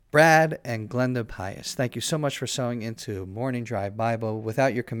Brad and Glenda Pius, thank you so much for sewing into Morning Drive Bible.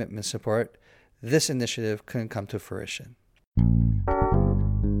 Without your commitment and support, this initiative couldn't come to fruition.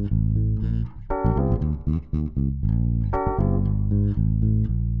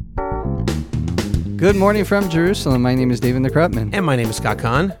 Good morning from Jerusalem. My name is David Krupman. And my name is Scott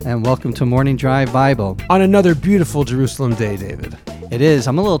Kahn. And welcome to Morning Drive Bible. On another beautiful Jerusalem day, David. It is.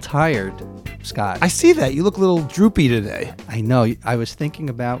 I'm a little tired, Scott. I see that. You look a little droopy today. I know. I was thinking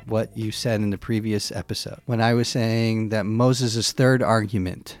about what you said in the previous episode when I was saying that Moses' third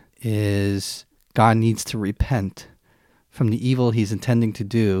argument is God needs to repent from the evil he's intending to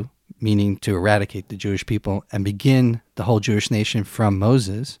do, meaning to eradicate the Jewish people and begin the whole Jewish nation from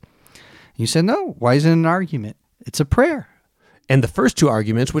Moses. You said, no, why is it an argument? It's a prayer. And the first two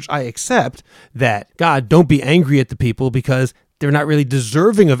arguments, which I accept, that God, don't be angry at the people because they're not really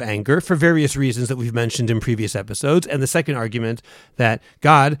deserving of anger for various reasons that we've mentioned in previous episodes. And the second argument that,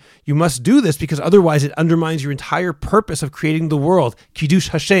 God, you must do this because otherwise it undermines your entire purpose of creating the world. Kiddush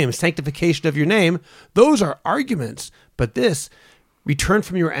Hashem, sanctification of your name. Those are arguments. But this, return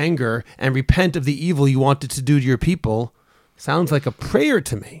from your anger and repent of the evil you wanted to do to your people, sounds like a prayer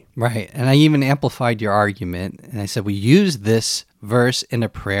to me. Right. And I even amplified your argument. And I said, we use this verse in a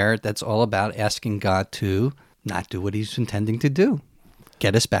prayer that's all about asking God to not do what he's intending to do.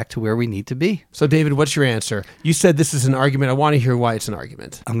 Get us back to where we need to be. So, David, what's your answer? You said this is an argument. I want to hear why it's an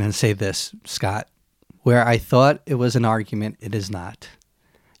argument. I'm going to say this, Scott. Where I thought it was an argument, it is not.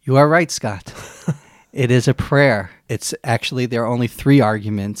 You are right, Scott. It is a prayer. It's actually, there are only three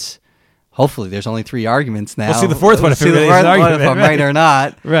arguments. Hopefully, there's only three arguments now. We'll see the fourth one if it really is an argument. If I'm right or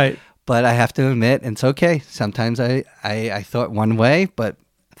not. Right. But I have to admit, it's okay. Sometimes I thought one way, but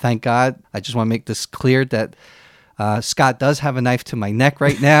thank God. I just want to make this clear that Scott does have a knife to my neck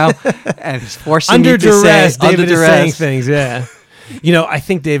right now, and he's forcing me to duress, say, David under duress. Is saying things, yeah. You know, I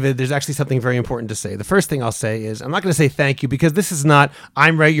think, David, there's actually something very important to say. The first thing I'll say is, I'm not going to say thank you because this is not,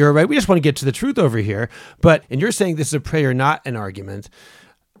 I'm right, you're right. We just want to get to the truth over here. And you're saying this is a prayer, not an argument.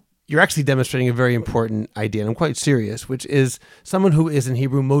 You're actually demonstrating a very important idea, and I'm quite serious, which is someone who is in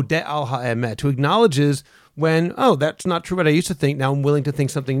Hebrew, modeh al ha'emet, who acknowledges when, oh, that's not true what I used to think, now I'm willing to think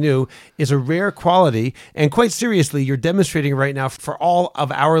something new, is a rare quality. And quite seriously, you're demonstrating right now for all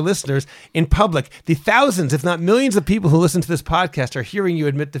of our listeners in public, the thousands, if not millions of people who listen to this podcast are hearing you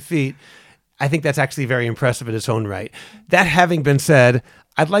admit defeat. I think that's actually very impressive in its own right. That having been said,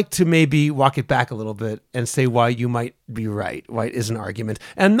 I'd like to maybe walk it back a little bit and say why you might be right, why it is an argument.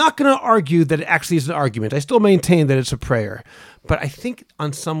 And I'm not going to argue that it actually is an argument. I still maintain that it's a prayer. But I think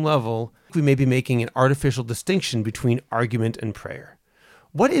on some level, we may be making an artificial distinction between argument and prayer.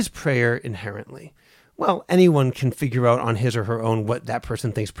 What is prayer inherently? Well, anyone can figure out on his or her own what that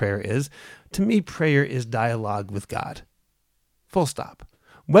person thinks prayer is. To me, prayer is dialogue with God. Full stop.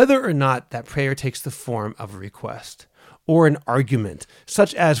 Whether or not that prayer takes the form of a request or an argument,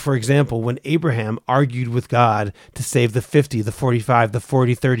 such as, for example, when Abraham argued with God to save the 50, the 45, the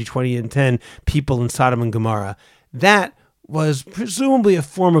 40, 30, 20, and 10 people in Sodom and Gomorrah. That was presumably a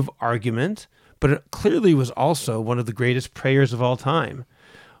form of argument, but it clearly was also one of the greatest prayers of all time.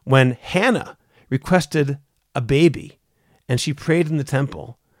 When Hannah requested a baby and she prayed in the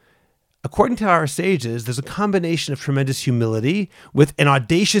temple, according to our sages, there's a combination of tremendous humility with an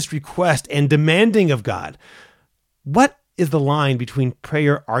audacious request and demanding of God. What is the line between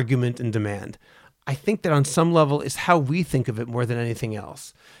prayer, argument, and demand? I think that on some level is how we think of it more than anything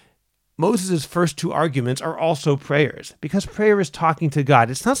else. Moses' first two arguments are also prayers because prayer is talking to God.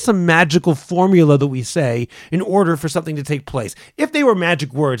 It's not some magical formula that we say in order for something to take place. If they were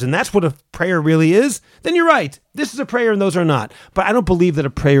magic words and that's what a prayer really is, then you're right. This is a prayer and those are not. But I don't believe that a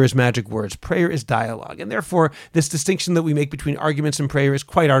prayer is magic words. Prayer is dialogue. And therefore, this distinction that we make between arguments and prayer is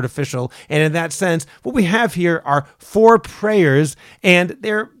quite artificial. And in that sense, what we have here are four prayers, and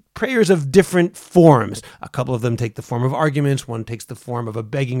they're prayers of different forms. A couple of them take the form of arguments. One takes the form of a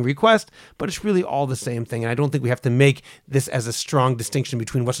begging request, but it's really all the same thing. And I don't think we have to make this as a strong distinction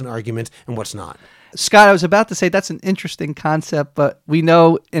between what's an argument and what's not. Scott, I was about to say that's an interesting concept, but we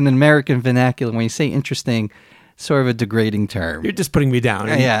know in American vernacular, when you say interesting, sort of a degrading term. You're just putting me down.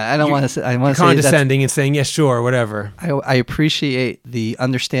 Yeah, I don't want to say. I want to say condescending and saying, yes, sure, whatever. I appreciate the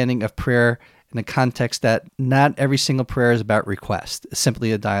understanding of prayer in the context that not every single prayer is about request. It's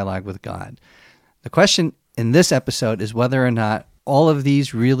simply a dialogue with God. The question in this episode is whether or not all of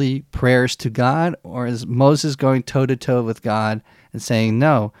these really prayers to God, or is Moses going toe-to-toe with God and saying,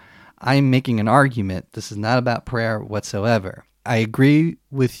 no, I'm making an argument. This is not about prayer whatsoever. I agree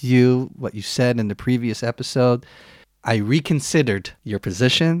with you, what you said in the previous episode. I reconsidered your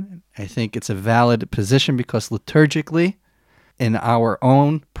position. I think it's a valid position because liturgically, in our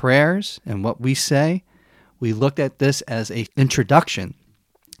own prayers and what we say, we looked at this as an introduction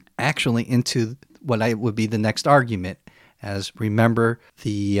actually into what would be the next argument, as remember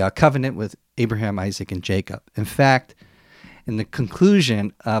the covenant with Abraham, Isaac, and Jacob. In fact, in the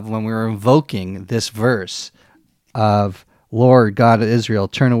conclusion of when we were invoking this verse of Lord God of Israel,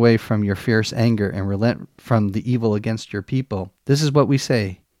 turn away from your fierce anger and relent from the evil against your people, this is what we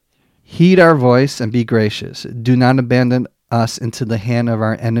say. Heed our voice and be gracious. Do not abandon us into the hand of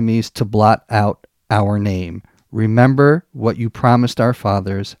our enemies to blot out our name. Remember what you promised our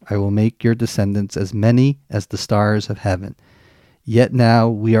fathers. I will make your descendants as many as the stars of heaven. Yet now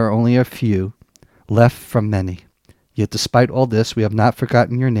we are only a few, left from many. Yet despite all this, we have not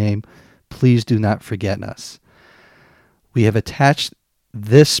forgotten your name. Please do not forget us. We have attached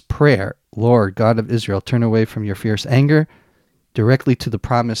this prayer, Lord God of Israel, turn away from your fierce anger, directly to the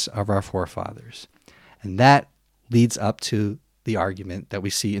promise of our forefathers. And that leads up to the argument that we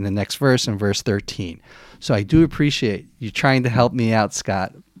see in the next verse, in verse 13. So I do appreciate you trying to help me out,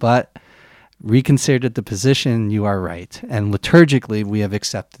 Scott, but reconsidered the position. You are right. And liturgically, we have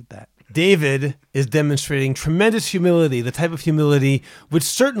accepted that. David is demonstrating tremendous humility, the type of humility which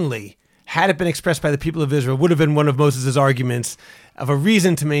certainly, had it been expressed by the people of Israel, would have been one of Moses' arguments of a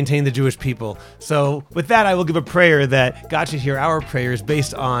reason to maintain the Jewish people. So with that, I will give a prayer that God should hear our prayers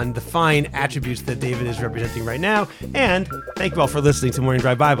based on the fine attributes that David is representing right now. And thank you all for listening to Morning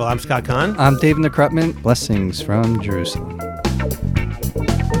Drive Bible. I'm Scott Kahn. I'm David McCrutman. Blessings from Jerusalem.